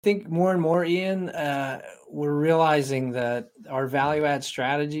think more and more, Ian, we're realizing that our value add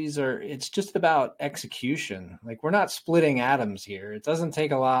strategies it's just about execution. Like, we're not splitting atoms here. It doesn't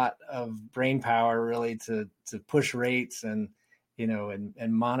take a lot of brain power really to push rates and,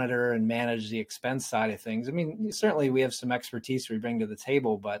 and monitor and manage the expense side of things. I mean, certainly we have some expertise we bring to the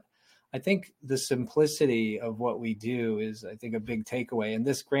table, but I think the simplicity of what we do is, I think, a big takeaway. And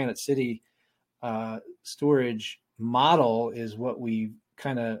this Granite City storage model is what we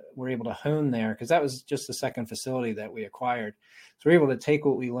kind of were able to hone there, because that was just the second facility that we acquired. So we're able to take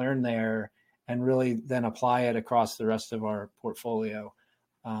what we learned there and really then apply it across the rest of our portfolio.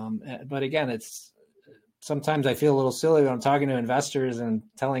 But again, sometimes I feel a little silly when I'm talking to investors and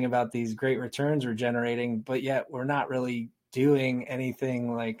telling about these great returns we're generating, but yet we're not really doing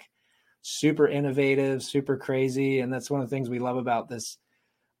anything like super innovative, super crazy. And that's one of the things we love about this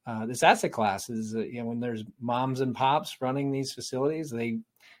asset class is, when there's moms and pops running these facilities, they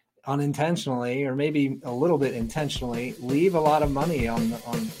unintentionally, or maybe a little bit intentionally, leave a lot of money on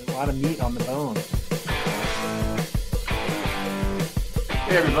a lot of meat on the bone.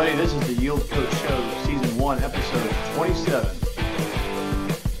 Hey everybody, this is the Yield Coach Show, Season 1, Episode 27.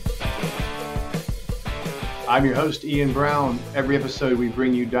 I'm your host, Ian Brown. Every episode we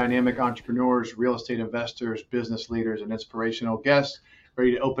bring you dynamic entrepreneurs, real estate investors, business leaders, and inspirational guests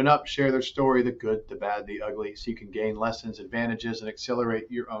ready to open up, share their story, the good, the bad, the ugly, so you can gain lessons, advantages, and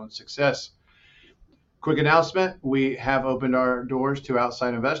accelerate your own success. Quick announcement, we have opened our doors to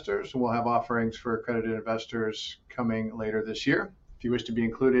outside investors, and we'll have offerings for accredited investors coming later this year. If you wish to be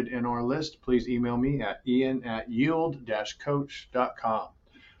included in our list, please email me at ian@yield-coach.com.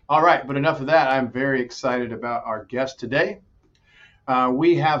 All right, but enough of that. I'm very excited about our guest today.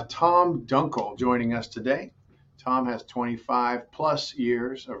 We have Tom Dunkel joining us today. Tom has 25 plus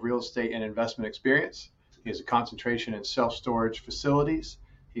years of real estate and investment experience. He has a concentration in self-storage facilities.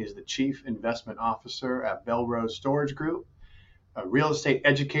 He is the Chief Investment Officer at Belrose Storage Group, a real estate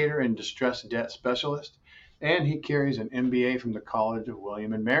educator and distressed debt specialist, and he carries an MBA from the College of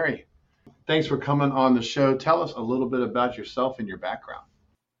William and Mary. Thanks for coming on the show. Tell us a little bit about yourself and your background.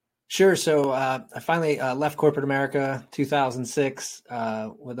 Sure. So I finally left corporate America 2006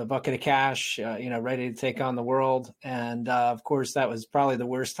 with a bucket of cash, ready to take on the world. And of course, that was probably the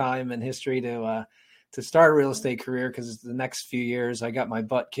worst time in history to start a real estate career, because the next few years I got my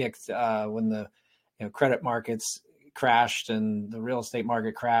butt kicked when the credit markets crashed and the real estate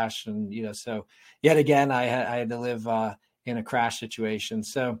market crashed. And, so yet again, I had to live in a crash situation.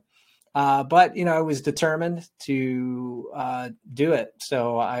 So but I was determined to do it.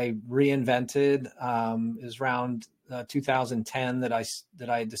 So I reinvented. It was around 2010 that I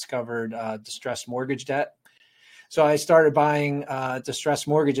discovered distressed mortgage debt. So I started buying distressed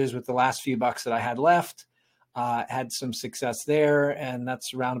mortgages with the last few bucks that I had left. Had some success there, and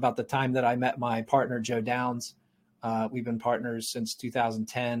that's around about the time that I met my partner, Joe Downs. We've been partners since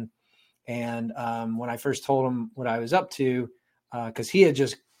 2010. And when I first told him what I was up to, because he had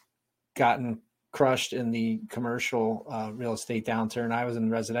just gotten crushed in the commercial real estate downturn. I was in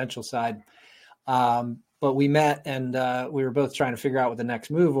the residential side. But we met and we were both trying to figure out what the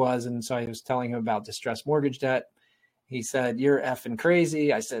next move was. And so I was telling him about distressed mortgage debt. He said, "You're effing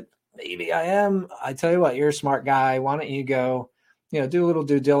crazy." I said, "Maybe I am. I tell you what, you're a smart guy. Why don't you go, do a little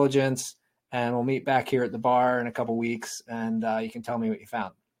due diligence, and we'll meet back here at the bar in a couple of weeks, and you can tell me what you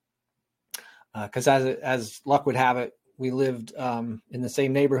found." Because as luck would have it, we lived in the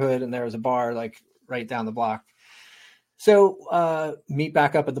same neighborhood, and there was a bar like right down the block. So meet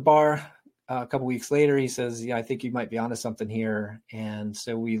back up at the bar a couple weeks later. He says, "Yeah, I think you might be onto something here." And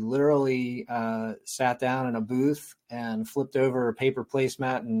so we literally sat down in a booth and flipped over a paper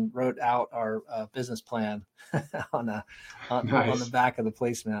placemat and wrote out our business plan on the back of the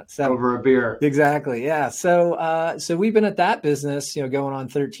placemat. So over a beer. Exactly. Yeah. So we've been at that business, going on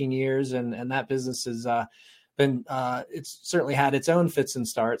 13 years, and that business has been it's certainly had its own fits and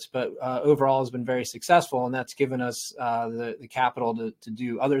starts, but overall has been very successful, and that's given us the capital to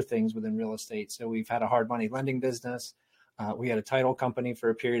do other things within real estate. So we've had a hard money lending business. We had a title company for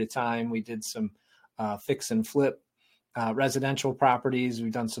a period of time. We did some fix and flip residential properties.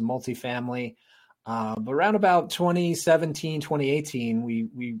 We've done some multifamily. But around about 2017, 2018,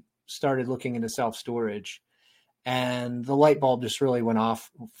 we started looking into self-storage. And the light bulb just really went off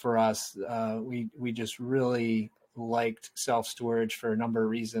for us. We just really liked self-storage for a number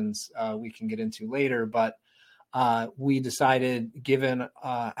of reasons we can get into later. But we decided, given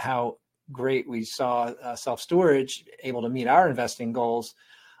how great we saw self-storage able to meet our investing goals,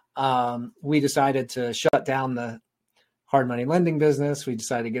 we decided to shut down the hard money lending business. We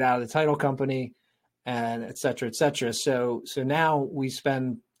decided to get out of the title company, and et cetera, et cetera. So now we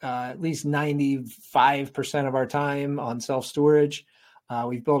spend at least 95% of our time on self-storage.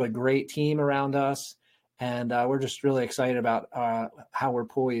 We've built a great team around us, and we're just really excited about how we're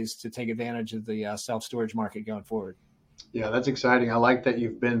poised to take advantage of the self-storage market going forward. Yeah, that's exciting. I like that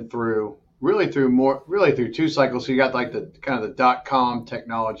you've been through through two cycles. So you got like the kind of the dot-com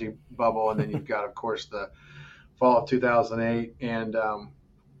technology bubble, and then you've got, of course, the fall of 2008. And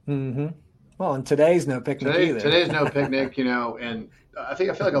Mm-hmm. Well, and today's no picnic either. Today's no picnic, and I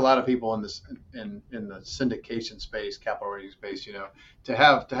feel like a lot of people in this in the syndication space, capital raising space, to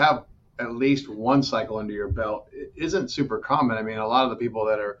have at least one cycle under your belt isn't super common. I mean, a lot of the people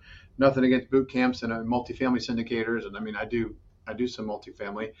that are, nothing against boot camps and multifamily syndicators, and I mean, I do some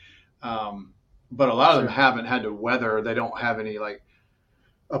multifamily, but a lot of them haven't had to weather. They don't have any like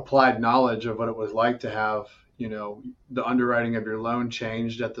applied knowledge of what it was like to have, the underwriting of your loan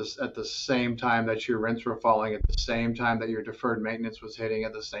changed at the same time that your rents were falling, at the same time that your deferred maintenance was hitting,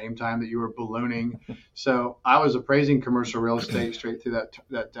 at the same time that you were ballooning. So I was appraising commercial real estate straight through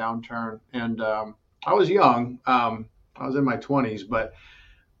that downturn, and I was young. I was in my 20s, but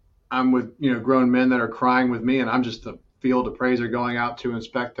I'm with grown men that are crying with me, and I'm just the field appraiser going out to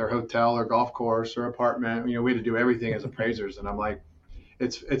inspect their hotel or golf course or apartment. We had to do everything as appraisers, and I'm like,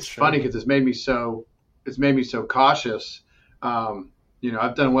 it's funny because it's made me so cautious.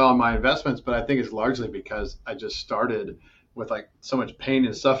 I've done well in my investments, but I think it's largely because I just started with like so much pain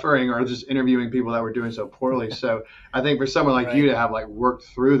and suffering, or just interviewing people that were doing so poorly. So I think for someone like you to have like worked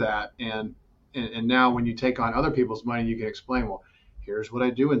through that, and now when you take on other people's money, you can explain, well, here's what I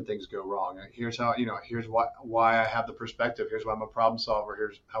do when things go wrong. Here's how, here's why I have the perspective. Here's why I'm a problem solver.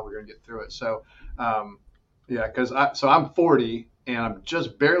 Here's how we're going to get through it. So, so I'm 40 and I'm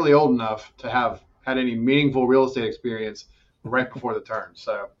just barely old enough to have had any meaningful real estate experience right before the turn.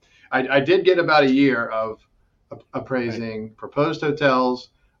 So I did get about a year of appraising proposed hotels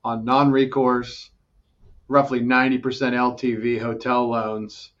on non-recourse, roughly 90% LTV hotel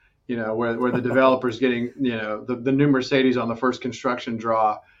loans, where the developer's getting, the new Mercedes on the first construction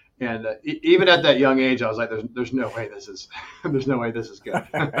draw. And even at that young age, I was like, there's no way this is, there's no way this is good.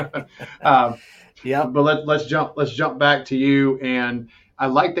 Yeah. But let's jump back to you. And I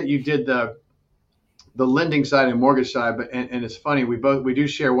like that you did the lending side and mortgage side, but and it's funny, we do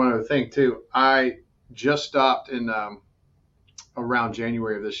share one other thing too. I just stopped in around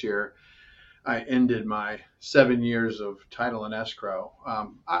January of this year. I ended my 7 years of title and escrow.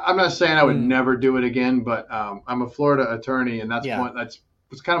 I'm not saying I would never do it again, but I'm a Florida attorney, and that's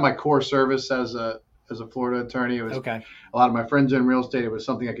kind of my core service as a Florida attorney. It was a lot of my friends in real estate. It was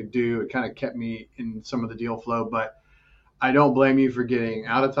something I could do. It kind of kept me in some of the deal flow, but I don't blame you for getting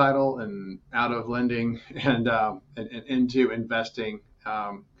out of title and out of lending and into investing,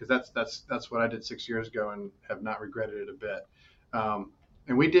 because that's what I did 6 years ago and have not regretted it a bit.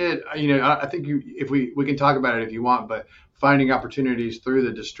 And we did, I think if we can talk about it if you want, but finding opportunities through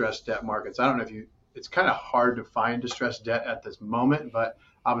the distressed debt markets. I don't know it's kind of hard to find distressed debt at this moment, but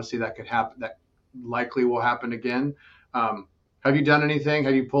obviously that could happen. That likely will happen again. Have you done anything?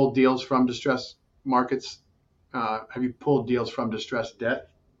 Have you pulled deals from distressed markets? Have you pulled deals from distressed debt?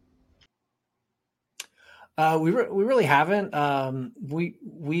 We really haven't.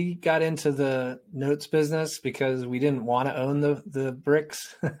 We got into the notes business because we didn't want to own the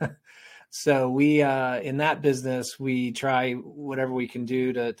bricks. So we in that business, we try whatever we can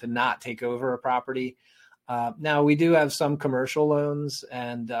do to not take over a property. Now we do have some commercial loans,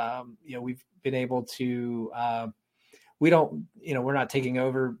 and we've been able to. We don't, we're not taking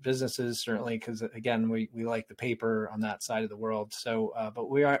over businesses certainly because again we like the paper on that side of the world. So, but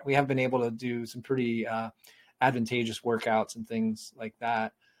we have been able to do some pretty advantageous workouts and things like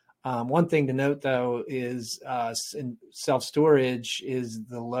that. One thing to note though is in self-storage is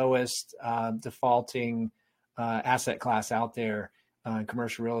the lowest defaulting asset class out there in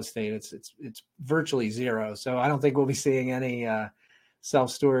commercial real estate. It's virtually zero. So I don't think we'll be seeing any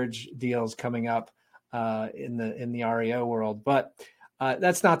self-storage deals coming up in the REO world, but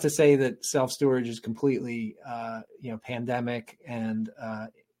that's not to say that self-storage is completely, pandemic and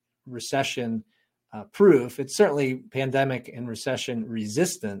recession proof. It's certainly pandemic and recession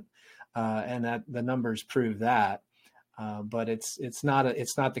resistant, and that the numbers prove that. But it's not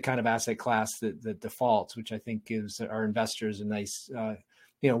the kind of asset class that defaults, which I think gives our investors a nice,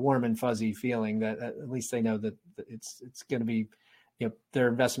 warm and fuzzy feeling that at least they know that it's going to be, their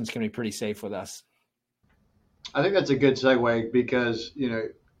investment's going to be pretty safe with us. I think that's a good segue because,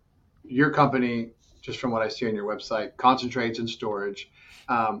 your company, just from what I see on your website, concentrates in storage.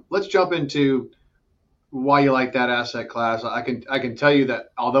 Let's jump into why you like that asset class. I can tell you that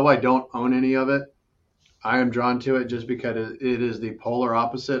although I don't own any of it, I am drawn to it just because it is the polar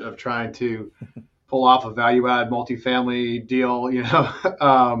opposite of trying to pull off a value add multifamily deal,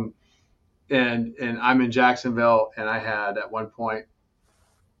 and I'm in Jacksonville, and I had at one point,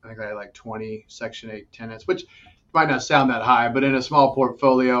 I think I had like 20 Section 8 tenants, which might not sound that high, but in a small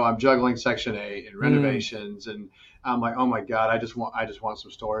portfolio, I'm juggling Section 8 and Mm, renovations, and I'm like, oh my God, I just want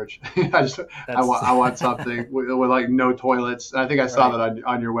some storage. that's I want something with like no toilets. I think I saw right. that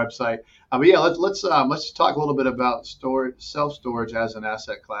on your website. But yeah, let's talk a little bit about storage, self storage as an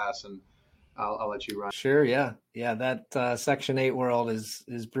asset class, and I'll let you run. Sure, yeah, yeah. That Section 8 world is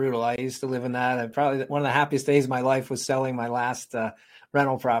brutal. I used to live in that. I probably one of the happiest days of my life was selling my last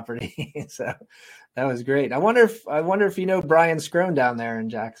rental property. So that was great. I wonder if you know Brian Scrone down there in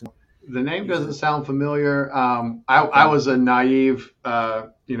Jacksonville. The name He's doesn't a sound familiar. I okay. was a naive,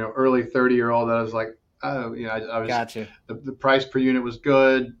 early 30-year-old that was like, oh, I was, Gotcha. the price per unit was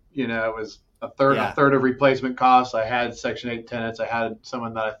good. It was a Yeah, third of replacement costs. I had Section 8 tenants. I had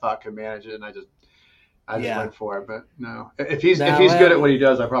someone that I thought could manage it, and I just yeah. went for it. But no, if Now, he's good at what he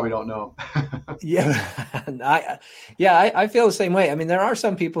does, I probably don't know him. yeah, I feel the same way. I mean, there are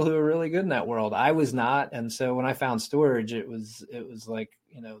some people who are really good in that world. I was not, and so when I found storage, it was like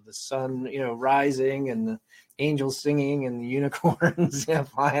the sun rising and the angels singing and the unicorns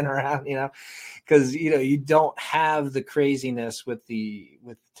flying around. Because you don't have the craziness with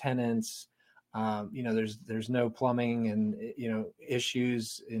tenants. There's no plumbing and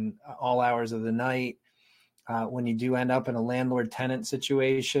issues in all hours of the night. When you do end up in a landlord tenant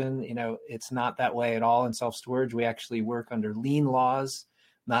situation, it's not that way at all in self storage. We actually work under lien laws,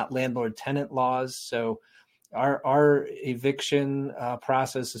 not landlord tenant laws. So our eviction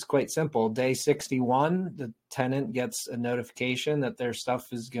process is quite simple. Day 61, the tenant gets a notification that their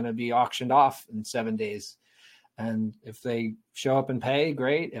stuff is going to be auctioned off in 7 days. And if they show up and pay,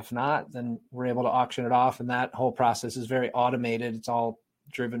 great. If not, then we're able to auction it off. And that whole process is very automated. It's all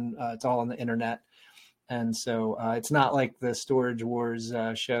driven, it's all on the internet. And so it's not like the Storage Wars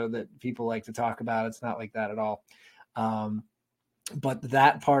show that people like to talk about. It's not like that at all. Um, but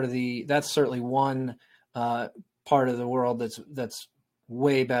that's certainly one part of the world that's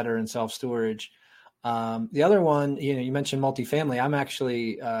way better in self storage. The other one, you mentioned multifamily. I'm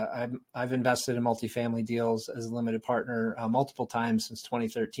actually I've invested in multifamily deals as a limited partner multiple times since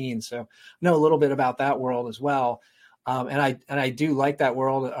 2013. So I know a little bit about that world as well. And I do like that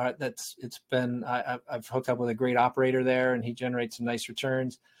world. I've hooked up with a great operator there, and he generates some nice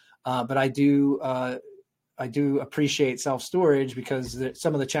returns. But I do appreciate self storage because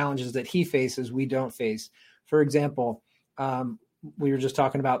some of the challenges that he faces we don't face. For example, we were just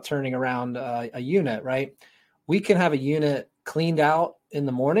talking about turning around a unit, right? We can have a unit cleaned out in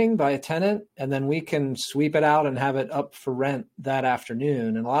the morning by a tenant, and then we can sweep it out and have it up for rent that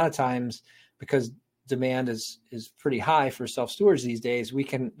afternoon. And a lot of times, because demand is pretty high for self storage these days, we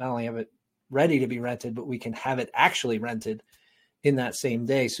can not only have it ready to be rented, but we can have it actually rented in that same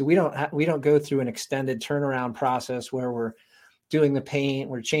day. So we don't go through an extended turnaround process where we're doing the paint,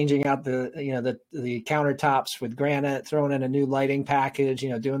 we're changing out the countertops with granite, throwing in a new lighting package,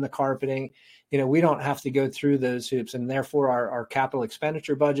 doing the carpeting. We don't have to go through those hoops, and therefore our capital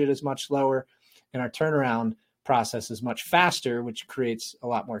expenditure budget is much lower, and our turnaround process is much faster, which creates a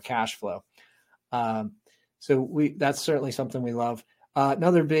lot more cash flow. Um, so that's certainly something we love.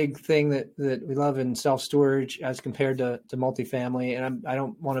 Another big thing that we love in self storage as compared to multifamily, and I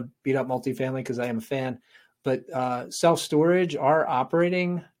don't want to beat up multifamily because I am a fan, but self storage, our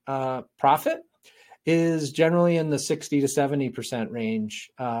operating profit is generally in the 60 to 70%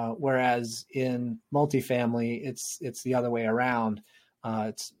 range, whereas in multifamily, it's the other way around.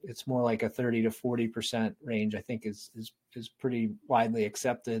 It's more like a 30 to 40% range. I think is pretty widely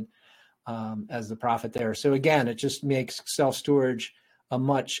accepted as the profit there. So again, it just makes self storage a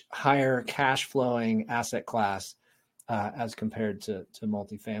much higher cash flowing asset class as compared to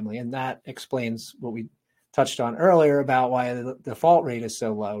multifamily. And that explains what we touched on earlier about why the default rate is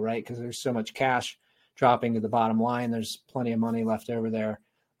so low, right? Because there's so much cash dropping to the bottom line. There's plenty of money left over there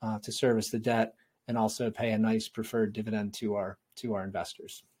to service the debt and also pay a nice preferred dividend to our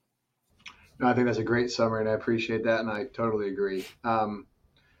investors. No, I think that's a great summary, and I appreciate that, and I totally agree.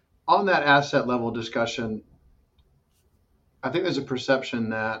 On that asset level discussion, I think there's a perception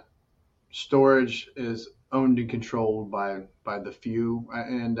that storage is owned and controlled by the few,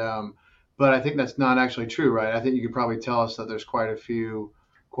 and but I think that's not actually true, right? I think you could probably tell us that there's quite a few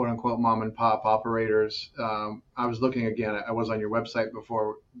quote unquote mom and pop operators. I was looking again. I was on your website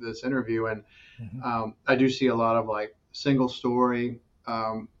before this interview, and Mm-hmm. I do see a lot of like single story,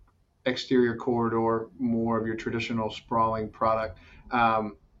 exterior corridor, more of your traditional sprawling product.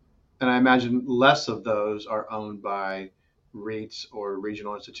 Um, And I imagine less of those are owned by REITs or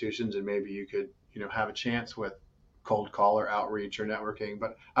regional institutions, and maybe you could, have a chance with cold call or outreach or networking.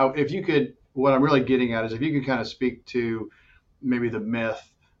 But if you could, what I'm really getting at is if you could kind of speak to maybe the myth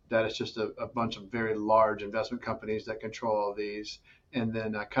that it's just a bunch of very large investment companies that control all these, and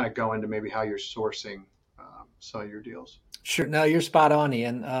then kind of go into maybe how you're sourcing some of your deals. Sure. No, you're spot on,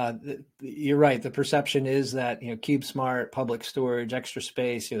 Ian. You're right. The perception is that, CubeSmart, Public Storage, Extra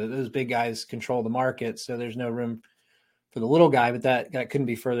Space, those big guys control the market. So there's no room for the little guy, but that couldn't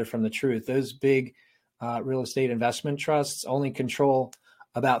be further from the truth. Those big real estate investment trusts only control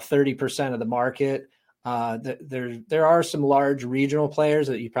about 30% of the market. There are some large regional players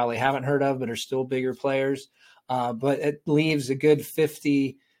that you probably haven't heard of, but are still bigger players. But it leaves a good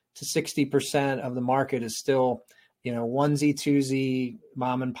 50 to 60% of the market is still, onesie, twosie,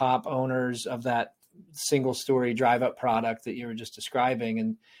 mom and pop owners of that single story drive up product that you were just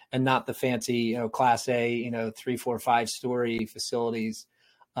describing, and not the fancy, class A, 3, 4, 5 story facilities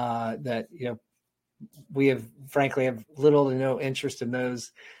that, we have frankly have little to no interest in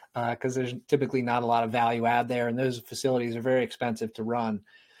those because there's typically not a lot of value add there. And those facilities are very expensive to run.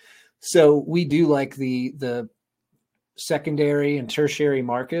 So we do like the secondary and tertiary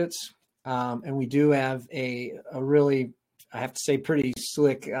markets. And we do have a really, I have to say, pretty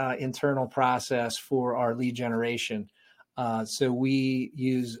slick internal process for our lead generation. So we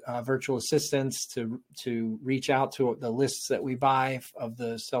use virtual assistants to reach out to the lists that we buy of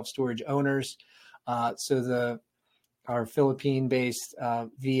the self-storage owners. So our Philippine-based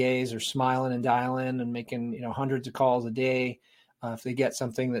VAs are smiling and dialing and making hundreds of calls a day. If they get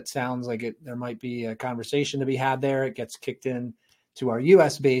something that sounds like there might be a conversation to be had there, it gets kicked in to our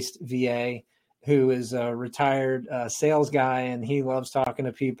U.S.-based VA, who is a retired sales guy, and he loves talking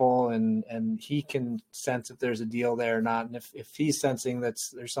to people, and he can sense if there's a deal there or not. And if he's sensing that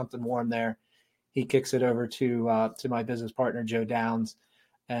there's something warm there, he kicks it over to my business partner, Joe Downs,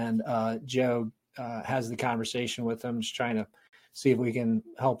 and Joe has the conversation with them, just trying to see if we can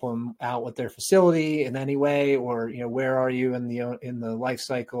help them out with their facility in any way, or where are you in the life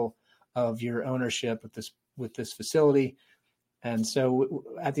cycle of your ownership with this facility. And so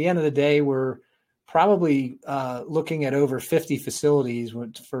at the end of the day, we're probably looking at over 50 facilities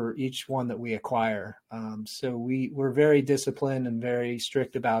for each one that we acquire. So we're very disciplined and very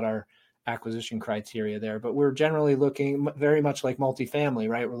strict about our acquisition criteria there, but we're generally looking very much like multifamily,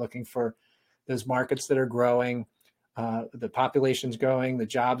 right? We're looking for those markets that are growing, the population's growing, the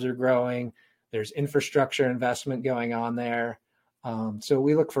jobs are growing, there's infrastructure investment going on there. So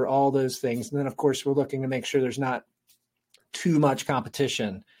we look for all those things. And then, of course, we're looking to make sure there's not too much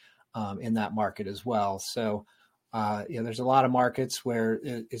competition in that market as well. So, there's a lot of markets where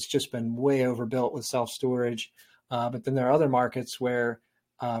it's just been way overbuilt with self-storage. But then there are other markets where,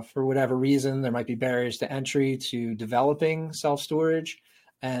 for whatever reason, there might be barriers to entry to developing self-storage.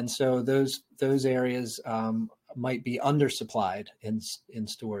 And so those areas might be undersupplied in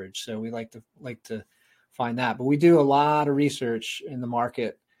storage. So we like to find that. But we do a lot of research in the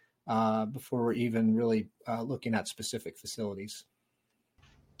market before we're even really looking at specific facilities.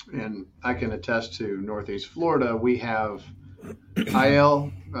 And I can attest to Northeast Florida. We have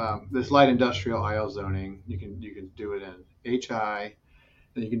IL, this light industrial IL zoning. You can do it in HI,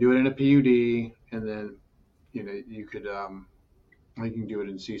 and you can do it in a PUD, and then you can do it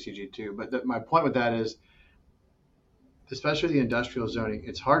in CCG too. But my point with that is, especially the industrial zoning,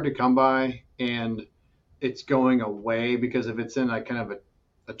 it's hard to come by, and it's going away because if it's in like kind of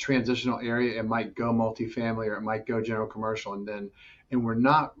a transitional area, it might go multifamily or it might go general commercial, and we're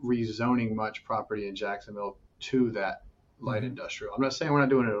not rezoning much property in Jacksonville to that light industrial. I'm not saying we're not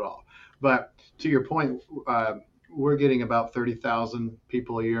doing it at all, but to your point, we're getting about 30,000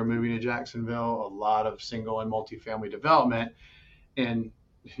 people a year moving to Jacksonville, a lot of single and multifamily development, and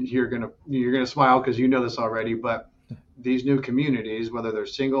you're gonna smile because you know this already, but these new communities, whether they're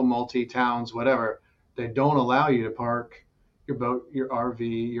single, multi, towns, whatever, they don't allow you to park your boat, your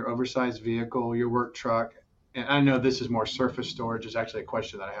RV, your oversized vehicle, your work truck. And I know this is more surface storage. Is actually a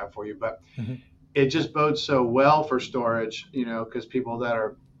question that I have for you, but it just bodes so well for storage, because people that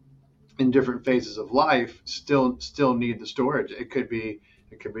are in different phases of life still need the storage. It could be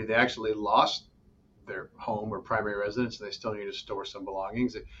they actually lost their home or primary residence and they still need to store some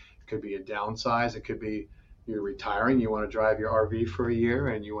belongings. It could be a downsize. It could be you're retiring, you want to drive your RV for a year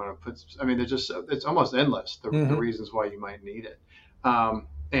and you want to put, it's almost endless, the reasons why you might need it.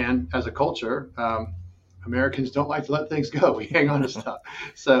 And as a culture, Americans don't like to let things go. We hang on to stuff.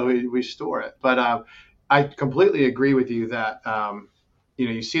 So we store it. But I completely agree with you that,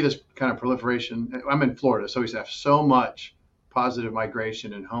 you see this kind of proliferation. I'm in Florida, so we have so much positive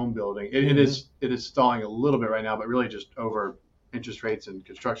migration in home building. It is stalling a little bit right now, but really just over interest rates and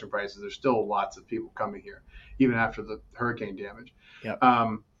construction prices. There's still lots of people coming here, even after the hurricane damage. Yep.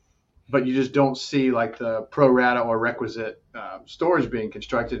 But you just don't see like the pro rata or requisite storage being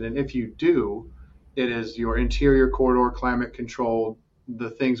constructed. And if you do, it is your interior corridor, climate controlled, the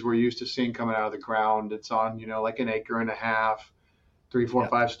things we're used to seeing coming out of the ground. It's on, like an acre and a half, 3, 4,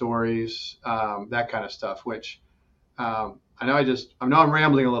 5 stories, that kind of stuff, which I know I'm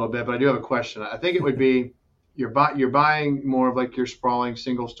rambling a little bit, but I do have a question. I think it would be you're buying more of like your sprawling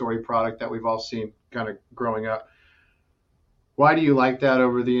single story product that we've all seen kind of growing up. Why do you like that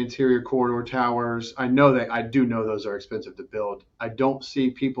over the interior corridor towers? I do know those are expensive to build. I don't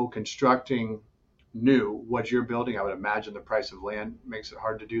see people constructing new what you're building. I would imagine the price of land makes it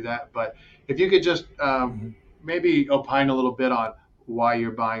hard to do that. But if you could just maybe opine a little bit on why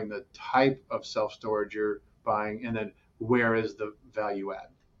you're buying the type of self-storage you're buying, and then where is the value add?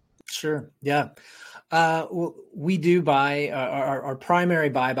 Sure. Yeah. Well, we do buy our primary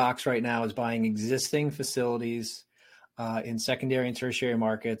buy box right now is buying existing facilities in secondary and tertiary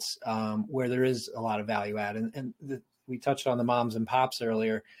markets where there is a lot of value add. And we touched on the moms and pops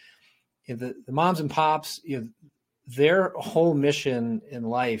earlier. The moms and pops, their whole mission in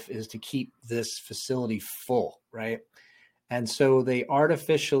life is to keep this facility full, right? And so they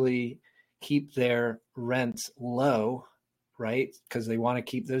artificially keep their rents low, right? Because they want to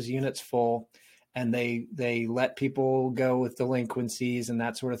keep those units full, and they let people go with delinquencies and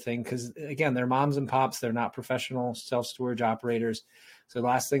that sort of thing. Because again, they're moms and pops; they're not professional self-storage operators. So the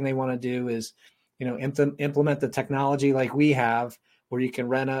last thing they want to do is, implement the technology like we have, where you can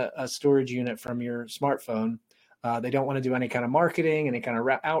rent a storage unit from your smartphone. They don't want to do any kind of marketing, any kind of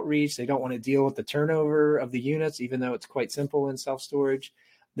outreach. They don't want to deal with the turnover of the units, even though it's quite simple in self-storage.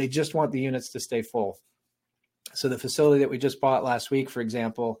 They just want the units to stay full. So the facility that we just bought last week, for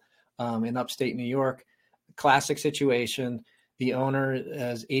example, in upstate New York, classic situation. The owner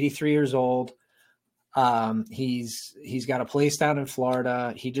is 83 years old. He's got a place down in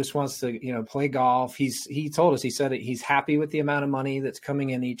Florida. He just wants to, play golf. He told us, he said he's happy with the amount of money that's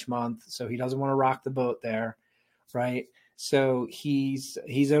coming in each month. So he doesn't want to rock the boat there. Right. So he's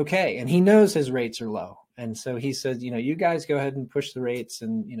okay. And he knows his rates are low. And so he said, you guys go ahead and push the rates,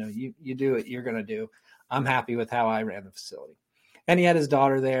 and, you do what you're going to do. I'm happy with how I ran the facility. And he had his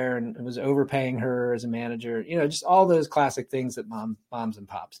daughter there and was overpaying her as a manager, just all those classic things that moms and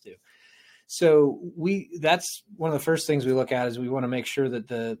pops do. So that's one of the first things we look at, is we want to make sure that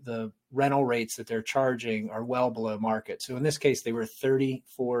the rental rates that they're charging are well below market. So in this case, they were 34%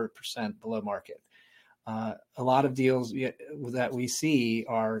 below market. A lot of deals that we see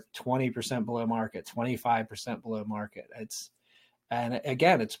are 20% below market, 25% below market. And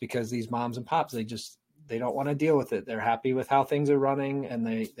again, it's because these moms and pops, they don't want to deal with it. They're happy with how things are running, and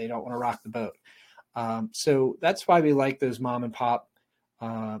they don't want to rock the boat. So that's why we like those mom and pop,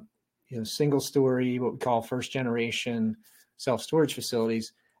 single story, what we call first generation self-storage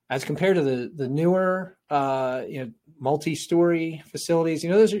facilities, as compared to the newer, multi-story facilities.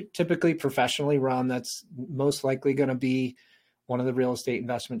 Those are typically professionally run. That's most likely going to be one of the real estate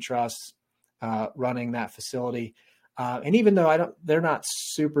investment trusts running that facility. And even though they're not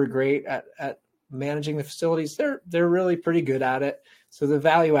super great at managing the facilities, they're really pretty good at it. So the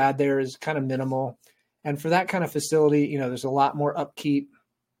value add there is kind of minimal. And for that kind of facility, there's a lot more upkeep.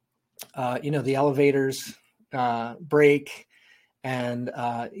 The elevators break, and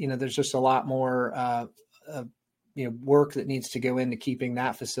there's just a lot more work that needs to go into keeping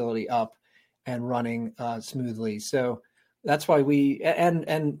that facility up and running smoothly. So that's why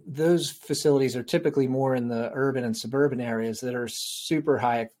and those facilities are typically more in the urban and suburban areas that are super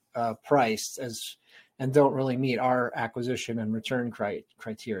high priced and don't really meet our acquisition and return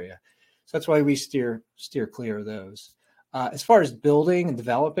criteria. So that's why we steer clear of those. As far as building and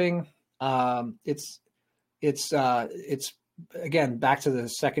developing, it's again, back to the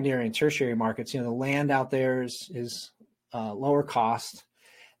secondary and tertiary markets. The land out there is lower cost,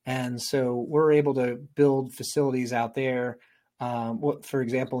 and so we're able to build facilities out there. For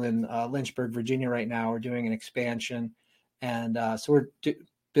example, in Lynchburg, Virginia, right now, we're doing an expansion, and so we're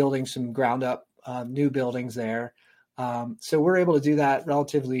building some ground up new buildings there. So we're able to do that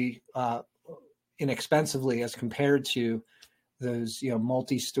relatively inexpensively as compared to those,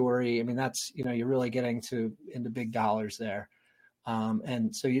 multi-story. I mean, that's, you're really getting into big dollars there.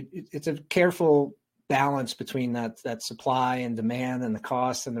 And so it's a careful balance between that supply and demand and the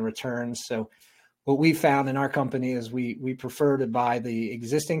cost and the returns. So what we found in our company is we prefer to buy the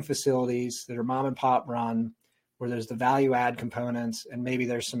existing facilities that are mom and pop run, where there's the value add components and maybe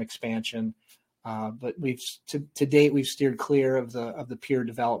there's some expansion. But we've to date we've steered clear of the pure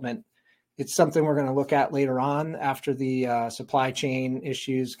development. It's something we're going to look at later on after the supply chain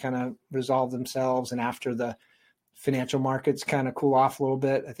issues kind of resolve themselves and after the financial markets kind of cool off a little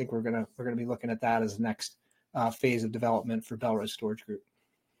bit. I think we're gonna be looking at that as the next phase of development for Belrose Storage Group.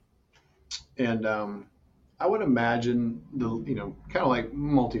 And I would imagine kind of like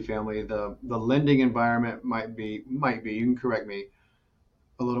multifamily, the lending environment might be, you can correct me,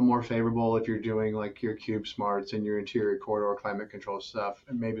 a little more favorable if you're doing like your cube smarts and your interior corridor climate control stuff,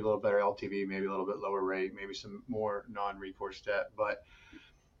 and maybe a little better LTV, maybe a little bit lower rate, maybe some more non-recourse debt. But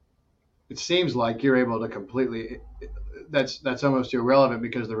it seems like you're able to completely, that's almost irrelevant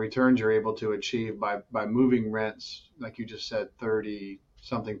because the returns you're able to achieve by moving rents, like you just said, 30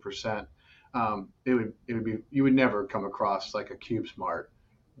 something percent. It would be, you would never come across like a cube smart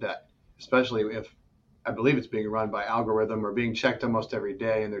that, especially if I believe it's being run by algorithm or being checked almost every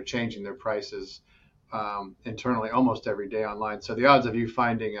day, and they're changing their prices internally almost every day online. So the odds of you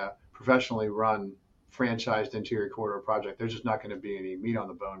finding a professionally run franchised interior corridor project, there's just not going to be any meat on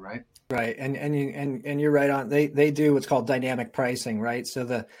the bone, right? Right, and you're right on. They do what's called dynamic pricing, right?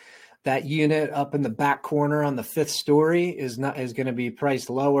 So that unit up in the back corner on the fifth story is going to be priced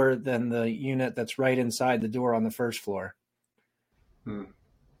lower than the unit that's right inside the door on the first floor.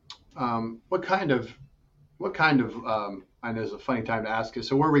 What kind of I know it's a funny time to ask it.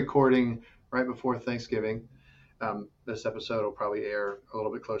 So we're recording right before Thanksgiving. This episode will probably air a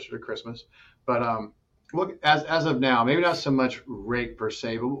little bit closer to Christmas, but as of now, maybe not so much rate per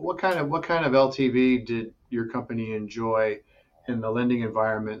se, but what kind of LTV did your company enjoy in the lending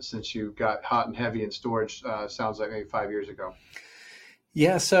environment since you got hot and heavy in storage? Sounds like maybe 5 years ago.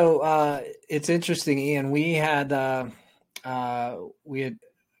 Yeah, so it's interesting, Ian. We had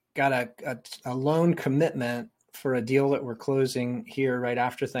got a loan commitment for a deal that we're closing here right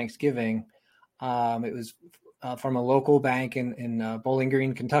after Thanksgiving. It was from a local bank in Bowling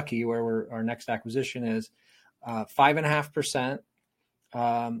Green, Kentucky, where our next acquisition is. 5.5%,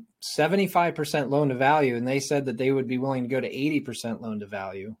 75% loan to value, and they said that they would be willing to go to 80% loan to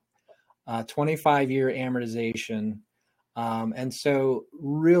value, 25-year amortization. And so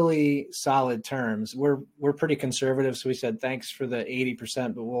really solid terms. We're pretty conservative, so we said thanks for the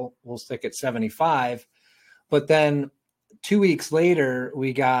 80%, but we'll stick at 75. But then 2 weeks later,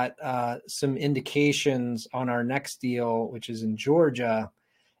 we got some indications on our next deal, which is in Georgia,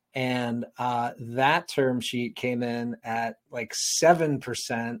 and that term sheet came in at like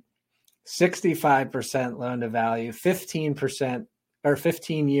 7%, 65% loan to value, 15% or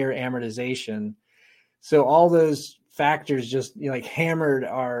 15-year amortization. So all those factors just like hammered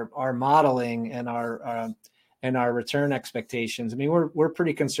our modeling and our return expectations. I mean, we're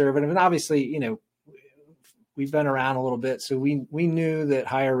pretty conservative, and obviously, we've been around a little bit, so we knew that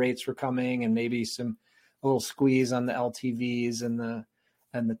higher rates were coming and maybe a little squeeze on the LTVs and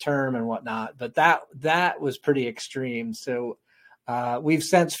the term and whatnot. But that was pretty extreme. So we've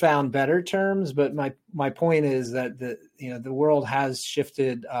since found better terms, but my point is that the world has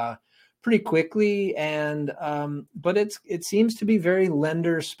shifted pretty quickly, and but it seems to be very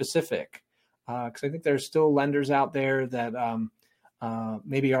lender specific, because I think there's still lenders out there that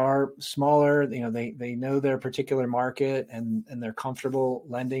maybe are smaller. They know their particular market and they're comfortable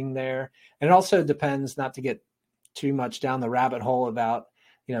lending there. And it also depends, not to get too much down the rabbit hole about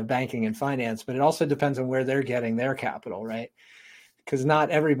banking and finance, but it also depends on where they're getting their capital, right? Because not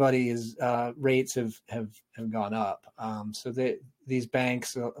everybody's rates have gone up. So these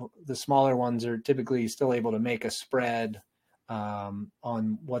banks, the smaller ones, are typically still able to make a spread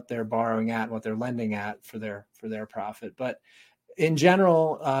on what they're borrowing at, what they're lending at for their profit. But in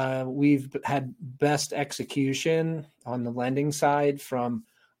general, we've had best execution on the lending side from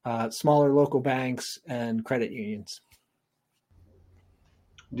smaller local banks and credit unions.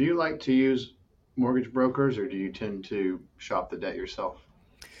 Do you like to use mortgage brokers, or do you tend to shop the debt yourself?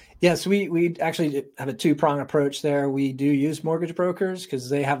 Yes, we actually have a two-prong approach there. We do use mortgage brokers because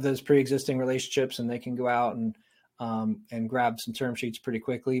they have those pre-existing relationships and they can go out and grab some term sheets pretty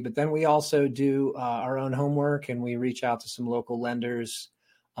quickly. But then we also do our own homework, and we reach out to some local lenders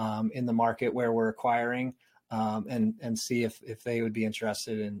in the market where we're acquiring and see if they would be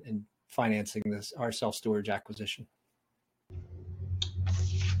interested in financing our self-storage acquisition.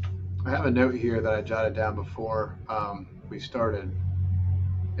 I have a note here that I jotted down before we started,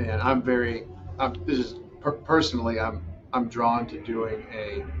 and personally, I'm drawn to doing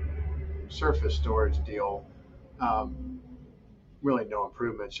a surface storage deal. Really no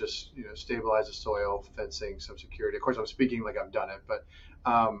improvements, just stabilize the soil, fencing, some security. Of course, I'm speaking like I've done it, but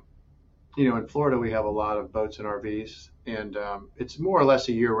in Florida we have a lot of boats and RVs, and it's more or less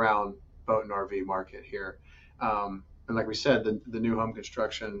a year-round boat and RV market here. And like we said, the new home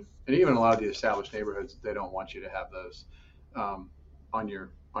construction and even a lot of the established neighborhoods, they don't want you to have those on your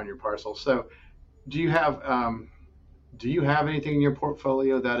parcel. So do you have anything in your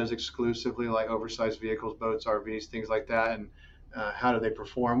portfolio that is exclusively like oversized vehicles, boats, RVs, things like that? And how do they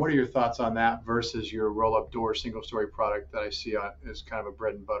perform? What are your thoughts on that versus your roll-up door single-story product that I see as kind of a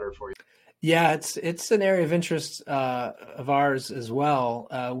bread and butter for you? Yeah, it's an area of interest of ours as well.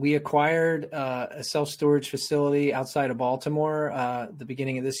 We acquired a self-storage facility outside of Baltimore the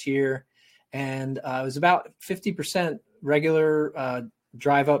beginning of this year, and it was about 50% regular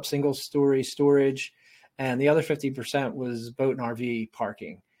drive-up single-story storage, and the other 50% was boat and RV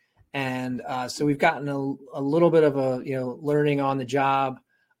parking. And so we've gotten a little bit of a learning on the job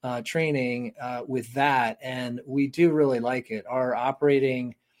training with that, and we do really like it. Our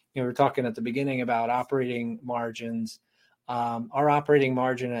operating we're talking at the beginning about operating margins. Our operating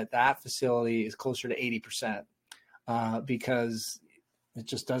margin at that facility is closer to 80% because it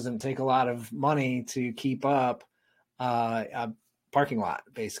just doesn't take a lot of money to keep up a parking lot,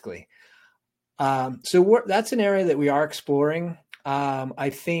 basically. So that's an area that we are exploring. I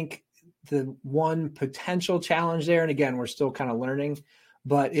think the one potential challenge there, and again, we're still kind of learning,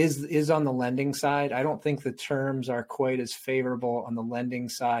 but is on the lending side. I don't think the terms are quite as favorable on the lending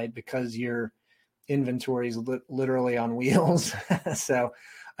side because your inventory is literally on wheels. So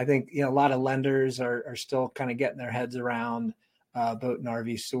I think a lot of lenders are still kind of getting their heads around boat and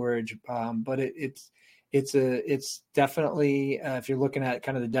RV storage, but it's definitely if you're looking at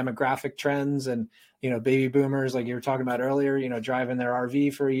kind of the demographic trends and baby boomers like you were talking about earlier, driving their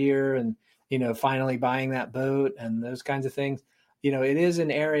RV for a year and finally buying that boat and those kinds of things. It is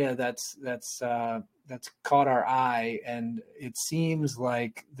an area that's caught our eye, and it seems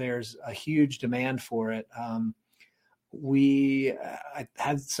like there's a huge demand for it. I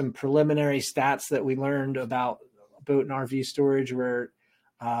had some preliminary stats that we learned about boat and RV storage where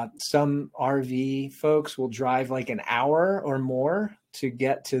some RV folks will drive like an hour or more to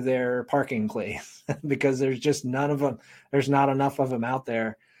get to their parking place because there's just none of them. There's not enough of them out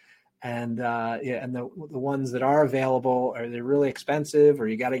there. And and the ones that are available are they're really expensive, or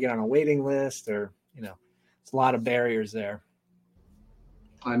you got to get on a waiting list, or it's a lot of barriers there.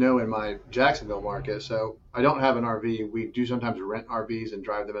 I know in my Jacksonville market, so I don't have an RV. We do sometimes rent RVs and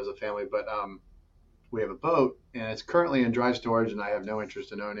drive them as a family, but we have a boat, and it's currently in dry storage, and I have no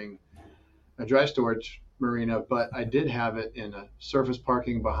interest in owning a dry storage marina, but I did have it in a surface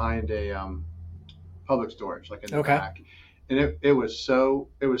parking behind a public storage, like in the back. And it was so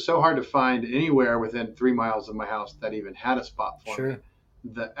hard to find anywhere within 3 miles of my house that even had a spot for me.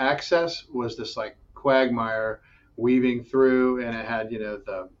 The access was this like quagmire weaving through, and it had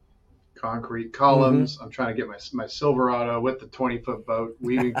the concrete columns. I'm trying to get my Silverado with the 20-foot boat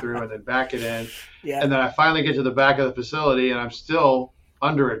weaving through and then back it in. And then I finally get to the back of the facility, and I'm still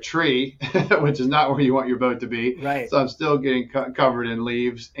under a tree, which is not where you want your boat to be. Right. So I'm still getting covered in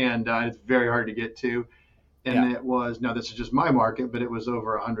leaves, and it's very hard to get to. And it was, now this is just my market, but it was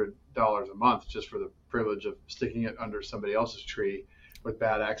over $100 a month just for the privilege of sticking it under somebody else's tree with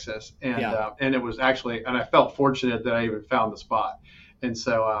bad access. And it was actually, and I felt fortunate that I even found the spot. And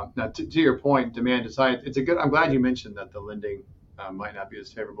so now to your point, demand aside, I'm glad you mentioned that the lending might not be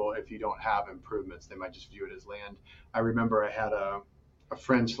as favorable if you don't have improvements. They might just view it as land. I remember I had a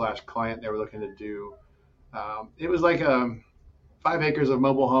friend/client, they were looking to do, it was like 5 acres of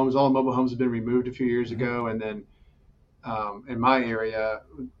mobile homes. All the mobile homes have been removed a few years ago. And then in my area,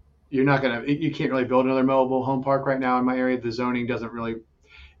 you can't really build another mobile home park right now in my area. The zoning doesn't really,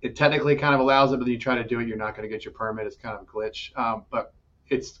 it technically kind of allows it, but then you try to do it, you're not going to get your permit. It's kind of a glitch, but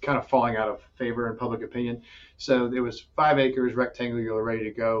it's kind of falling out of favor in public opinion. So it was 5 acres, rectangular, ready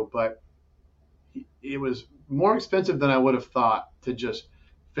to go, but it was more expensive than I would have thought to just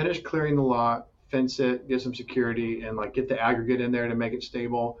finish clearing the lot, fence it, get some security, and like get the aggregate in there to make it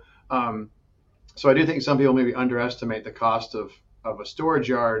stable. So I do think some people maybe underestimate the cost of a storage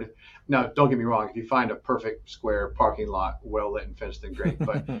yard. Now, don't get me wrong. If you find a perfect square parking lot, well lit and fenced, then great.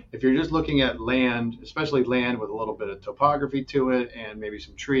 But if you're just looking at land, especially land with a little bit of topography to it and maybe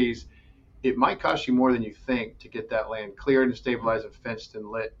some trees, it might cost you more than you think to get that land cleared and stabilized and fenced and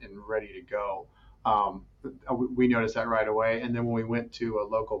lit and ready to go. We noticed that right away. And then when we went to a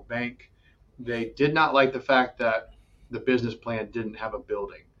local bank, they did not like the fact that the business plan didn't have a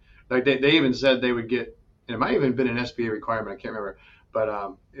building. Like they even said they would get, and it might have even been an SBA requirement, I can't remember,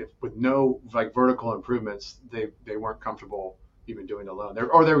 but with no like vertical improvements, they weren't comfortable even doing a loan.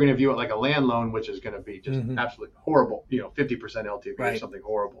 Or they were going to view it like a land loan, which is going to be just absolutely horrible, 50% LTV or something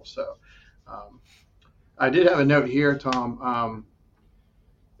horrible. So I did have a note here, Tom.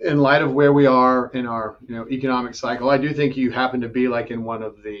 in light of where we are in our economic cycle, I do think you happen to be like in one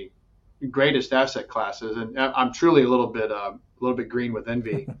of the greatest asset classes, and I'm truly a little bit green with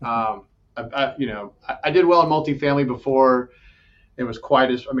envy. I did well in multifamily before it was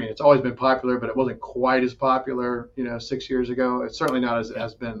quite as, I mean, it's always been popular, but it wasn't quite as popular, 6 years ago. It's certainly not as it Yeah.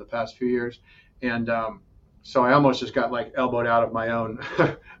 has been in the past few years. And so I almost just got like elbowed out of my own,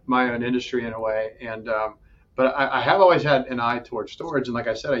 my own industry in a way. And, but I have always had an eye towards storage. And like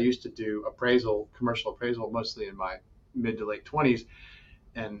I said, I used to do commercial appraisal, mostly in my mid to late 20s.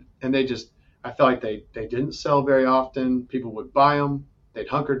 And they just, I felt like they didn't sell very often. People would buy them, they'd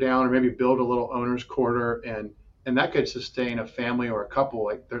hunker down or maybe build a little owner's quarter, and that could sustain a family or a couple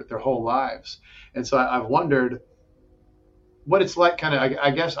like their whole lives. And so I've wondered what it's like. Kind of,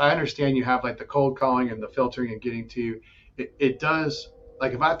 I guess I understand you have like the cold calling and the filtering and getting to you. It does,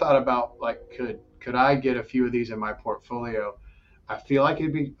 like if I thought about like could I get a few of these in my portfolio, I feel like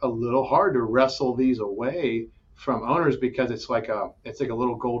it'd be a little hard to wrestle these away from owners because it's like a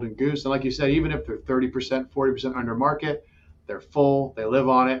little golden goose. And like you said, even if they're 30%, 40% under market, they're full, they live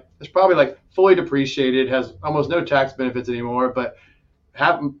on it. It's probably like fully depreciated, has almost no tax benefits anymore. But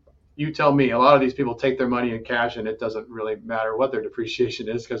have you tell me, a lot of these people take their money in cash, and it doesn't really matter what their depreciation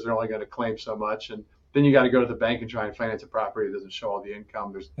is because they're only going to claim so much. And then you got to go to the bank and try and finance a property that doesn't show all the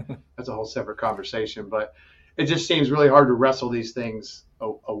income. That's a whole separate conversation. But it just seems really hard to wrestle these things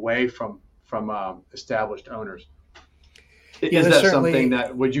away from established owners. Yeah, Is there's that certainly something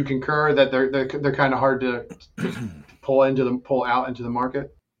that would you concur that they're kind of hard to pull out into the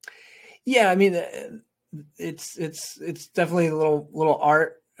market? Yeah, I mean, it's definitely a little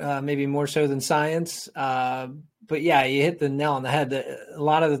art, maybe more so than science. But yeah, you hit the nail on the head. A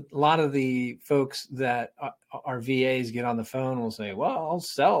lot of the folks that are VAs get on the phone will say, "Well, I'll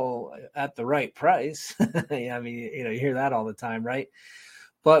sell at the right price." Yeah, I mean, you hear that all the time, right?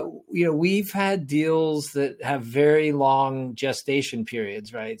 But we've had deals that have very long gestation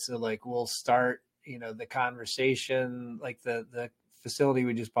periods, right? So like we'll start, the conversation, like the facility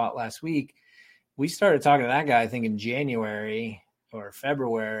we just bought last week. We started talking to that guy, I think in January or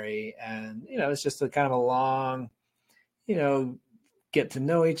February, and it's just a kind of a long, you know, get to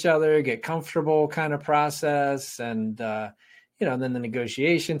know each other, get comfortable kind of process, and then the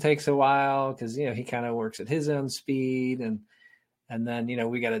negotiation takes a while because he kind of works at his own speed, and then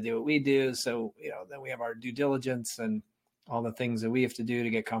we got to do what we do. So then we have our due diligence and all the things that we have to do to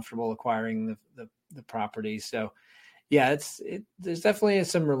get comfortable acquiring the property. So yeah, there's definitely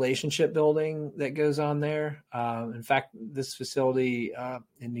some relationship building that goes on there. In fact, this facility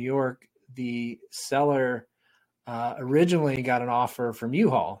in New York, the seller originally got an offer from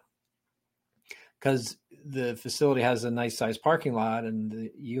U-Haul because the facility has a nice sized parking lot, and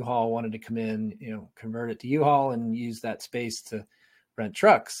the U-Haul wanted to come in, convert it to U-Haul and use that space to rent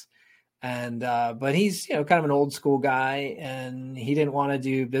trucks. And but he's kind of an old school guy, and he didn't want to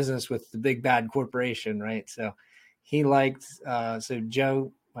do business with the big bad corporation, right? So he liked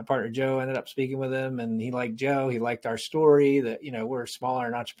Joe, my partner Joe, ended up speaking with him, and he liked Joe. He liked our story that we're smaller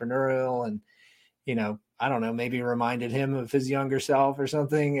and entrepreneurial, and I don't know, maybe reminded him of his younger self or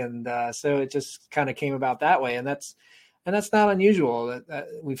something. And so it just kind of came about that way, and that's not unusual.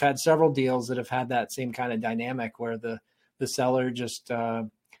 We've had several deals that have had that same kind of dynamic where the seller just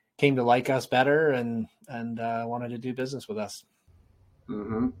came to like us better and wanted to do business with us.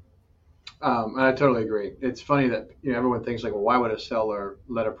 Mm-hmm. And I totally agree. It's funny that everyone thinks like, well, why would a seller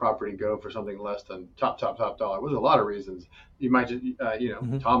let a property go for something less than top dollar? Well, there's a lot of reasons. You might just,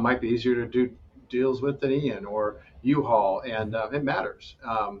 Mm-hmm. Tom might be easier to do deals with than Ian or U-Haul, and it matters.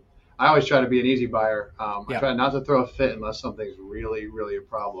 I always try to be an easy buyer. I try not to throw a fit unless something's really, really a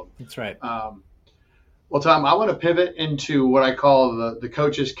problem. That's right. Well, Tom, I want to pivot into what I call the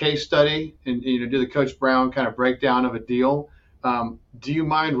coach's case study, and do the Coach Brown kind of breakdown of a deal. Do you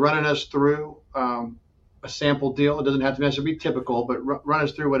mind running us through a sample deal? It doesn't have to necessarily be typical, but run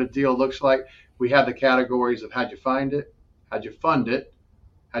us through what a deal looks like. We have the categories of how'd you find it, how'd you fund it,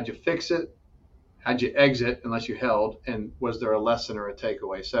 how'd you fix it, how'd you exit unless you held, and was there a lesson or a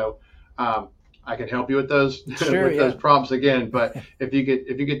takeaway? So I can help you with those those prompts again. But if you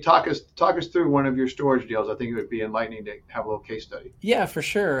could talk us through one of your storage deals, I think it would be enlightening to have a little case study. Yeah, for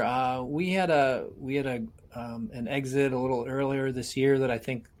sure. We had an exit a little earlier this year that I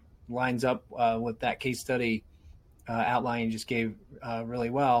think lines up with that case study outline you just gave really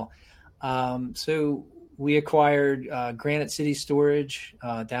well. So we acquired Granite City Storage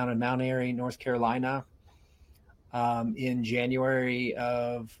down in Mount Airy, North Carolina, in January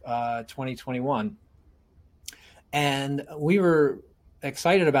of 2021. And we were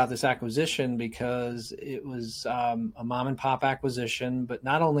excited about this acquisition because it was a mom and pop acquisition. But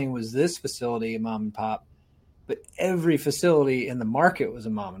not only was this facility a mom and pop, but every facility in the market was a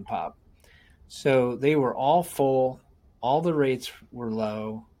mom and pop. So they were all full, all the rates were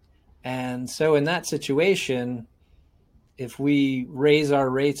low. And so in that situation, if we raise our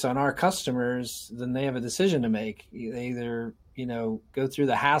rates on our customers, then they have a decision to make. They either, go through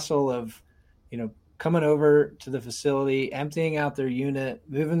the hassle of, coming over to the facility, emptying out their unit,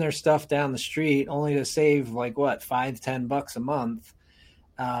 moving their stuff down the street, only to save like what, $5-10 a month.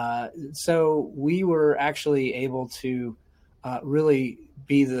 So we were actually able to really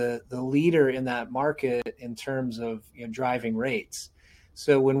be the leader in that market in terms of driving rates.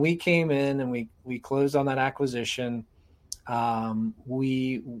 So when we came in and we closed on that acquisition,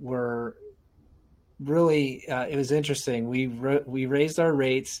 we were really it was interesting. We raised our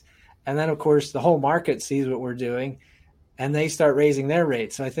rates, and then of course the whole market sees what we're doing, and they start raising their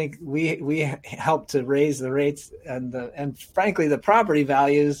rates. So I think we helped to raise the rates and frankly the property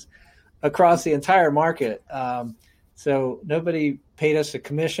values across the entire market. So nobody paid us a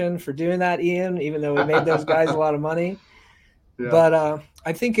commission for doing that, Ian, even though we made those guys a lot of money. Yeah. But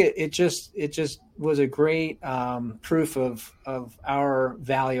I think it just was a great proof of our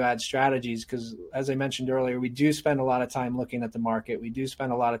value add strategies, because as I mentioned earlier, we do spend a lot of time looking at the market. We do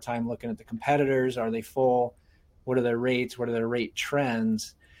spend a lot of time looking at the competitors. Are they full? What are their rates? What are their rate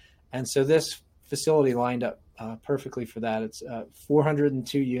trends? And so this facility lined up perfectly for that. It's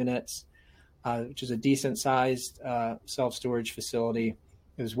 402 units, which is a decent sized self-storage facility.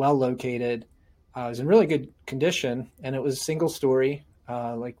 It was well located. It was in really good condition, and it was single story,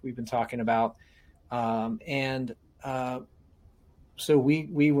 like we've been talking about. So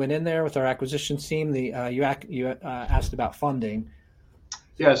we went in there with our acquisition team. You asked about funding.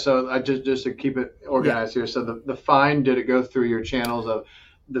 Yeah, so I just to keep it organized here. So the find, did it go through your channels of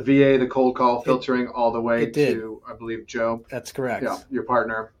the VA, the cold call filtering, all the way to, I believe, Joe? That's correct. Yeah, your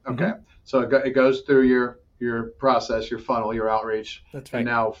partner. Okay. Mm-hmm. So it goes through your process, your funnel, your outreach. That's right. And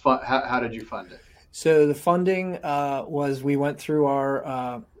now, how did you fund it? So the funding was we went through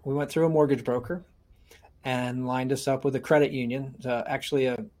a mortgage broker and lined us up with a credit union. Actually,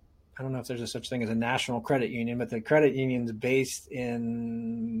 I don't know if there's a such thing as a national credit union, but the credit union's based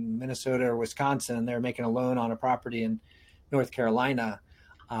in Minnesota or Wisconsin, and they're making a loan on a property in North Carolina.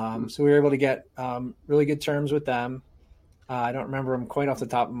 So we were able to get really good terms with them. I don't remember them quite off the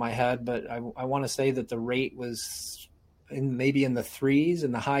top of my head, but I want to say that the rate was maybe in the threes,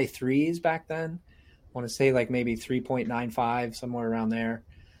 in the high threes back then. I want to say like maybe 3.95, somewhere around there.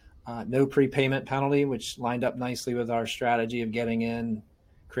 No prepayment penalty, which lined up nicely with our strategy of getting in,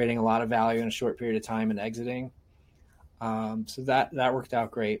 creating a lot of value in a short period of time and exiting. So that worked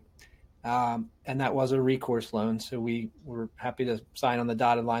out great. And that was a recourse loan. So we were happy to sign on the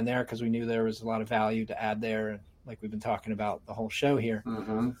dotted line there because we knew there was a lot of value to add there. And like we've been talking about the whole show here.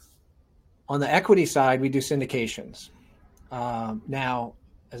 Mm-hmm. On the equity side, we do syndications. Now,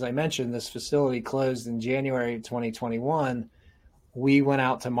 as I mentioned, this facility closed in January 2021. We went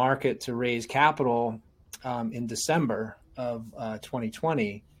out to market to raise capital in December of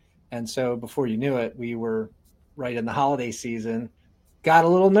 2020. And so before you knew it, we were right in the holiday season. Got a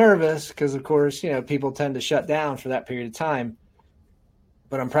little nervous because, of course, people tend to shut down for that period of time.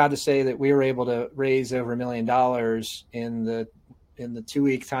 But I'm proud to say that we were able to raise over $1 million in the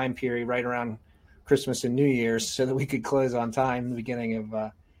 2-week time period right around Christmas and New Year's, so that we could close on time in the beginning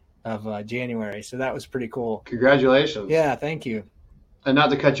of January. So that was pretty cool. Congratulations. Yeah, thank you. And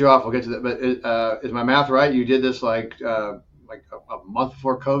not to cut you off, we'll get to that. But is my math right? You did this like a month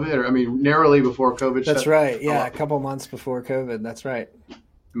before COVID, or narrowly before COVID. That's right. Yeah, a couple months before COVID. That's right.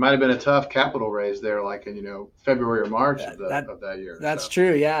 It might have been a tough capital raise there, like in February or March of that year. That's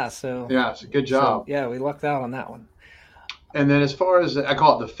true. Yeah. So yeah, it's a good job. So, yeah, we lucked out on that one. And then as far as I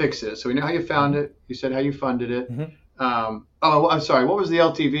call it the fix it. So we know how you found it. You said how you funded it. Mm-hmm. I'm sorry. What was the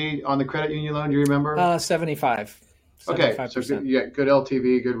LTV on the credit union loan? Do you remember? 75. Okay, so good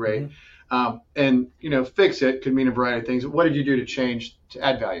LTV, good rate. Mm-hmm. And fix it could mean a variety of things. What did you do to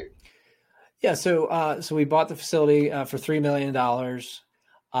add value? Yeah, so we bought the facility for $3 million.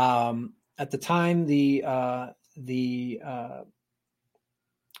 At the time, the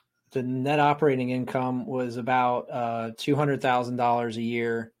net operating income was about $200,000 a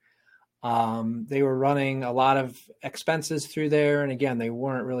year. They were running a lot of expenses through there, and again, they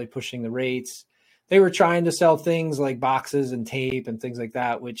weren't really pushing the rates. They were trying to sell things like boxes and tape and things like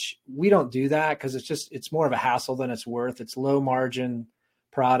that, which we don't do that because it's more of a hassle than it's worth. It's low margin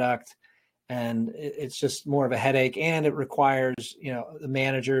product, and it's just more of a headache, and it requires the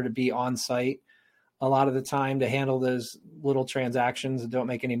manager to be on site a lot of the time to handle those little transactions that don't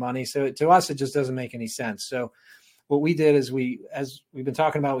make any money. So to us, it just doesn't make any sense. So what we did is as we've been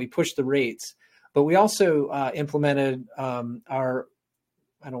talking about, we pushed the rates, but we also implemented our,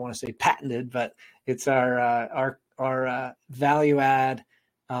 I don't want to say patented, but it's our value add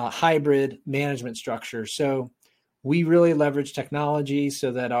hybrid management structure. So we really leverage technology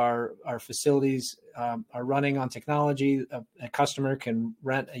so that our facilities are running on technology. A customer can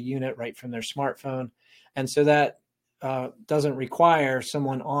rent a unit right from their smartphone. And so that doesn't require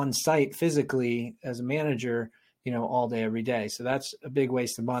someone on site physically as a manager, all day, every day. So that's a big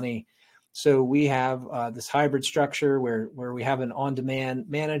waste of money. So we have this hybrid structure where we have an on-demand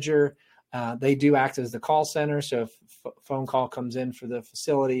manager. They do act as the call center. So if a phone call comes in for the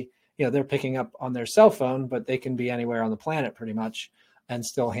facility, they're picking up on their cell phone, but they can be anywhere on the planet pretty much and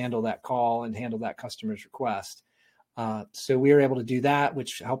still handle that call and handle that customer's request. So we were able to do that,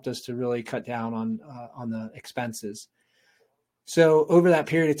 which helped us to really cut down on the expenses. So over that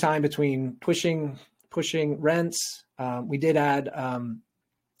period of time between pushing rents, we did add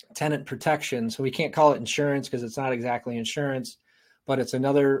tenant protection. So we can't call it insurance because it's not exactly insurance, but it's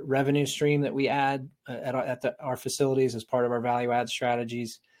another revenue stream that we add at our facilities as part of our value add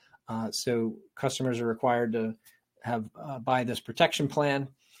strategies. So customers are required to have buy this protection plan.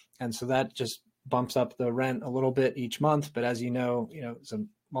 And so that just bumps up the rent a little bit each month. But as as a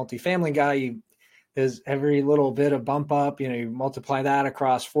multifamily guy, there's every little bit of bump up, you multiply that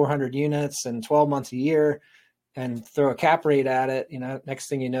across 400 units and 12 months a year and throw a cap rate at it. Next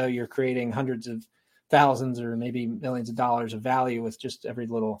thing you know, you're creating hundreds of thousands or maybe millions of dollars of value with just every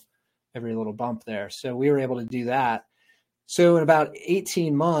little bump there. So we were able to do that. So in about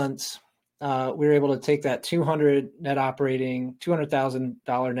 18 months, we were able to take that $200,000 net operating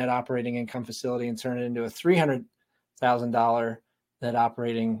income facility and turn it into a $300,000 net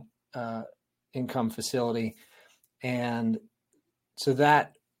operating income facility. And so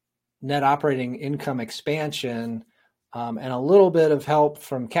that net operating income expansion and a little bit of help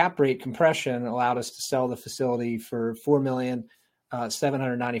from cap rate compression allowed us to sell the facility for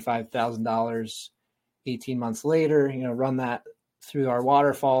 $4,795,000 18 months later, run that through our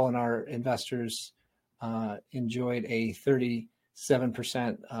waterfall, and our investors enjoyed a 37%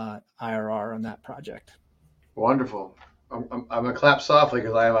 IRR on that project. Wonderful. I'm gonna clap softly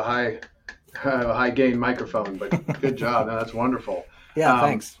because I have a high gain microphone, but good job. No, that's wonderful. Yeah,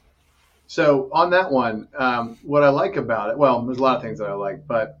 thanks. So on that one, what I like about it, well, there's a lot of things that I like,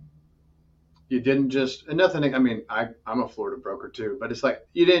 but you didn't just, and nothing, I mean, I'm a Florida broker too, but it's like,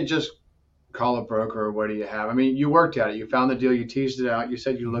 you didn't just call a broker or what do you have? I mean, you worked at it. You found the deal. You teased it out. You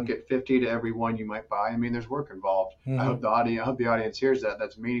said you look at 50 to every one you might buy. I mean, there's work involved. Mm-hmm. I hope the audience hears that.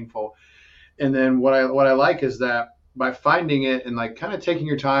 That's meaningful. And then what I like is that by finding it and like kind of taking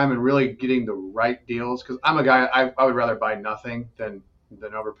your time and really getting the right deals, because I'm a guy, I would rather buy nothing than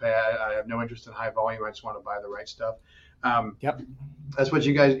overpay. I have no interest in high volume. I just want to buy the right stuff. Yep. That's what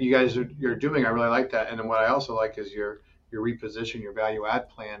you're doing. I really like that. And then what I also like is your reposition, your value add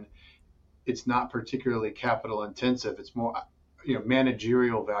plan. It's not particularly capital intensive. It's more,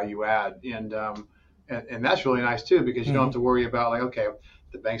 managerial value add, and that's really nice too, because you don't have to worry about like, okay,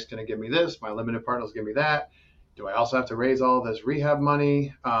 the bank's going to give me this, my limited partner's give me that. Do I also have to raise all this rehab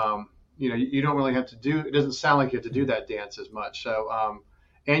money? You don't really have to do. It doesn't sound like you have to do that dance as much. So,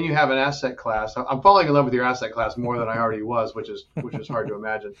 and you have an asset class. I'm falling in love with your asset class more than I already was, which is hard to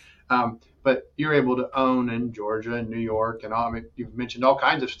imagine. But you're able to own in Georgia and New York and all. I mean, you've mentioned all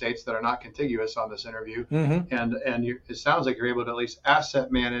kinds of states that are not contiguous on this interview, and it sounds like you're able to at least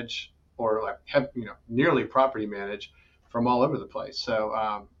asset manage or like have, nearly property manage from all over the place.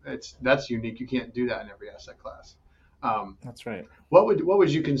 So that's unique. You can't do that in every asset class. That's right. What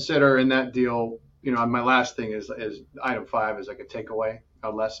would you consider in that deal? My last thing is item 5 is like a takeaway,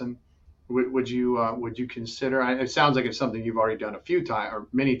 a lesson. Would you consider? It sounds like it's something you've already done a few times or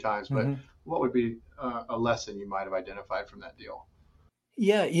many times, but what would be a lesson you might have identified from that deal?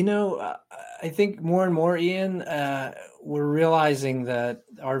 Yeah, I think more and more, Ian, we're realizing that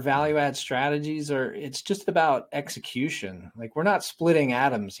our value add strategies it's just about execution. Like, we're not splitting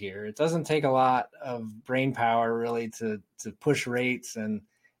atoms here. It doesn't take a lot of brain power really to push rates and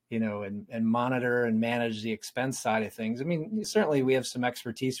monitor and manage the expense side of things. I mean, certainly we have some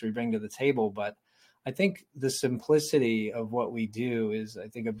expertise we bring to the table, but I think the simplicity of what we do is, I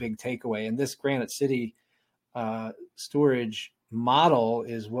think, a big takeaway. And this Granite City storage model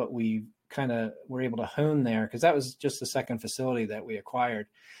is what we kind of were able to hone there, because that was just the second facility that we acquired.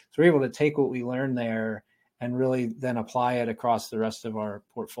 So we're able to take what we learned there and really then apply it across the rest of our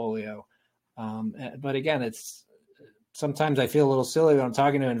portfolio. But again, it's sometimes I feel a little silly when I'm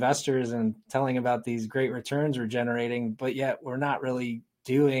talking to investors and telling about these great returns we're generating, but yet we're not really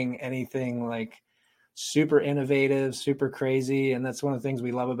doing anything like super innovative, super crazy. And that's one of the things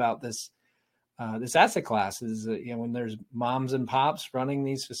we love about this asset class is, when there's moms and pops running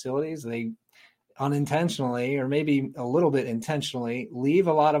these facilities, they unintentionally, or maybe a little bit intentionally, leave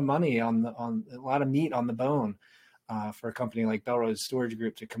a lot of money on a lot of meat on the bone for a company like Belrose Storage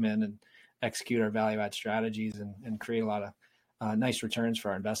Group to come in and execute our value add strategies and create a lot of nice returns for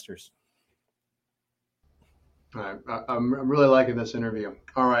our investors. All right, I'm really liking this interview.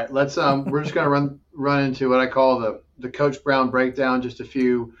 All right, let's we're just going to run into what I call the Coach Brown breakdown. Just a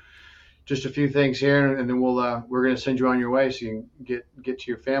few things here, and then we're going to send you on your way so you can get to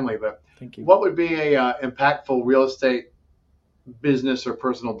your family. But thank you. What would be a impactful real estate business or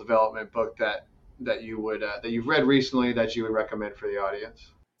personal development book that you would that you've read recently that you would recommend for the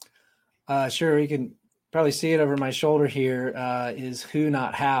audience? Sure, you can probably see it over my shoulder here. Is Who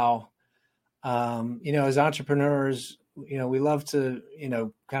Not How. As entrepreneurs, we love to,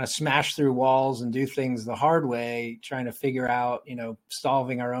 kind of smash through walls and do things the hard way, trying to figure out,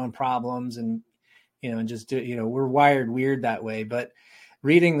 solving our own problems and just do, we're wired weird that way. But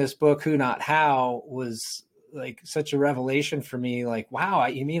reading this book, Who Not How, was like such a revelation for me. Like, wow,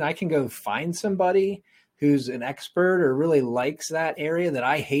 you mean I can go find somebody who's an expert or really likes that area that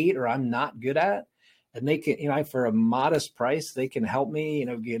I hate or I'm not good at, and they can, for a modest price, they can help me,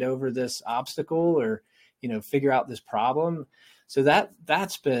 get over this obstacle or, figure out this problem. So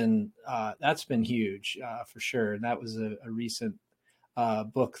that's been huge for sure. And that was a recent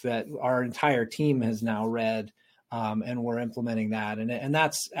book that our entire team has now read, and we're implementing that. And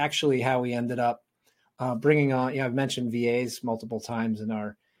that's actually how we ended up bringing on. I've mentioned VAs multiple times in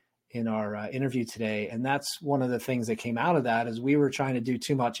our interview today, and that's one of the things that came out of that is we were trying to do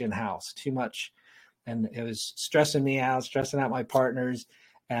too much in-house, too much. And it was stressing me out, stressing out my partners.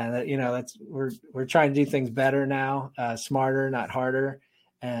 And, we're trying to do things better now, smarter, not harder.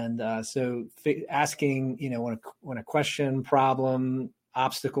 And so asking, when a question, problem,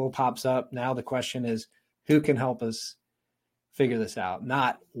 obstacle pops up, now the question is, who can help us figure this out?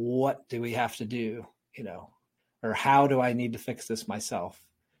 Not what do we have to do, or how do I need to fix this myself?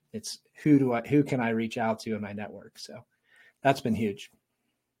 It's who can I reach out to in my network? So that's been huge.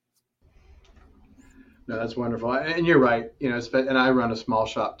 No, that's wonderful, and you're right. And I run a small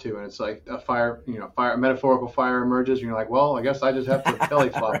shop too, and it's like a metaphorical fire emerges, and you're like, well, I guess I just have to belly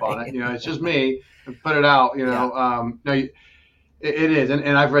flop right on it. It's just me, put it out. Yeah. No, it is,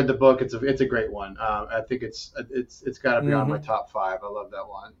 and I've read the book. It's a great one. I think it's got to be on my top 5. I love that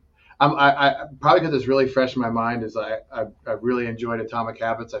one. I probably because it's really fresh in my mind is I really enjoyed Atomic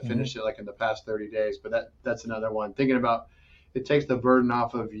Habits. I finished it like in the past 30 days, but that's another one. Thinking about it takes the burden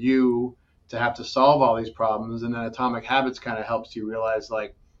off of you to have to solve all these problems. And then Atomic Habits kind of helps you realize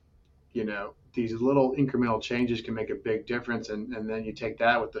these little incremental changes can make a big difference. And then you take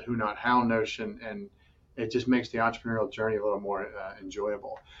that with the who not how notion, and it just makes the entrepreneurial journey a little more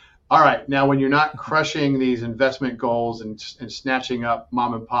enjoyable. All right. Now, when you're not crushing these investment goals and snatching up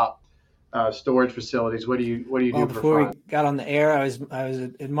mom and pop storage facilities, what do you do for fun? Before we got on the air, I was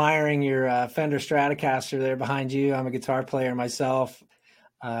admiring your Fender Stratocaster there behind you. I'm a guitar player myself.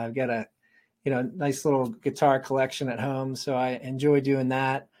 I've got a nice little guitar collection at home. So I enjoy doing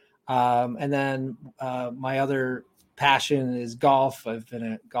that. And then my other passion is golf. I've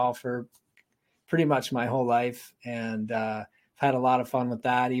been a golfer pretty much my whole life, and had a lot of fun with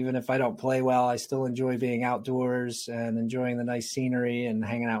that. Even if I don't play well, I still enjoy being outdoors and enjoying the nice scenery and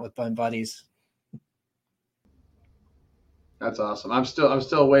hanging out with my buddies. That's awesome. I'm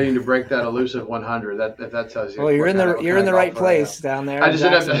still waiting to break that elusive 100. That tells you. Well, you're in the right place down there. I just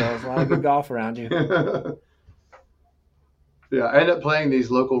have to. There's a lot of good golf around you. Yeah, I end up playing these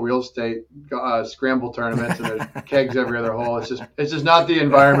local real estate scramble tournaments, and there's kegs every other hole. It's just not the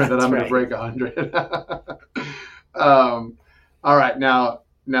environment that I'm going to break 100. All right, now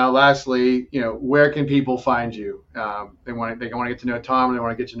lastly, where can people find you? They want to get to know Tom. They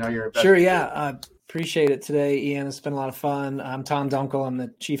want to get to know your investment. Sure, yeah. Appreciate it today, Ian. It's been a lot of fun. I'm Tom Dunkel. I'm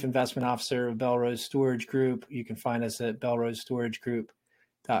the Chief Investment Officer of Belrose Storage Group. You can find us at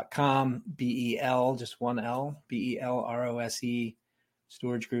belrosestorategroup.com, BEL, just one L, BELROSE,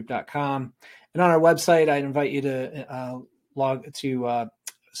 storagegroup.com. And on our website, I'd invite you to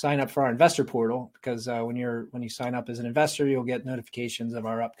sign up for our investor portal, because when you sign up as an investor, you'll get notifications of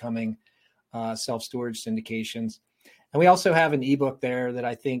our upcoming self-storage syndications. And we also have an ebook there that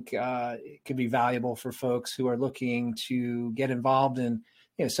I think could be valuable for folks who are looking to get involved in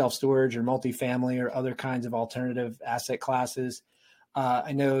self-storage or multifamily or other kinds of alternative asset classes.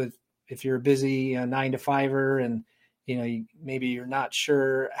 I know if you're a busy 9-to-5er and maybe you're not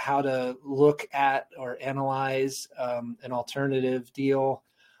sure how to look at or analyze an alternative deal,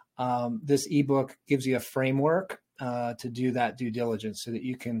 this ebook gives you a framework to do that due diligence so that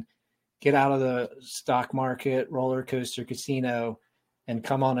you can get out of the stock market, roller coaster, casino, and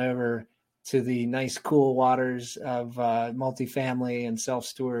come on over to the nice, cool waters of multifamily and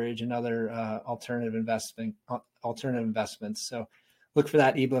self-storage and other alternative investments. So look for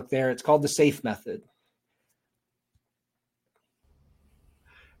that ebook there. It's called The Safe Method.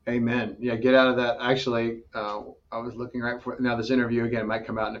 Amen. Yeah, get out of that. Actually, I was looking now. This interview again might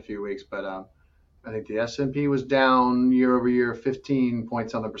come out in a few weeks, but I think the S&P was down year over year 15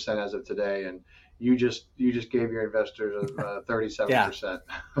 points on the percent as of today, and you just gave your investors a 37%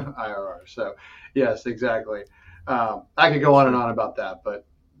 IRR. So yes, exactly. I could go on and on about that, but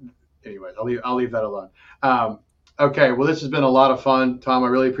anyways, I'll leave that alone. Okay, well, this has been a lot of fun, Tom. I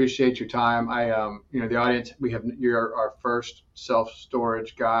really appreciate your time. The audience, you're our first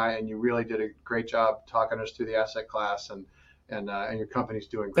self-storage guy, and you really did a great job talking us through the asset class, and your company's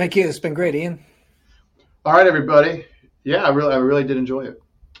doing great. Thank you. It's been great, Ian. All right, everybody. Yeah, I really did enjoy it.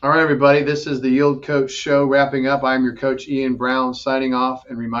 All right, everybody. This is the Yield Coach Show wrapping up. I'm your coach, Ian Brown, signing off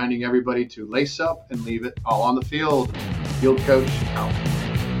and reminding everybody to lace up and leave it all on the field. Yield Coach out.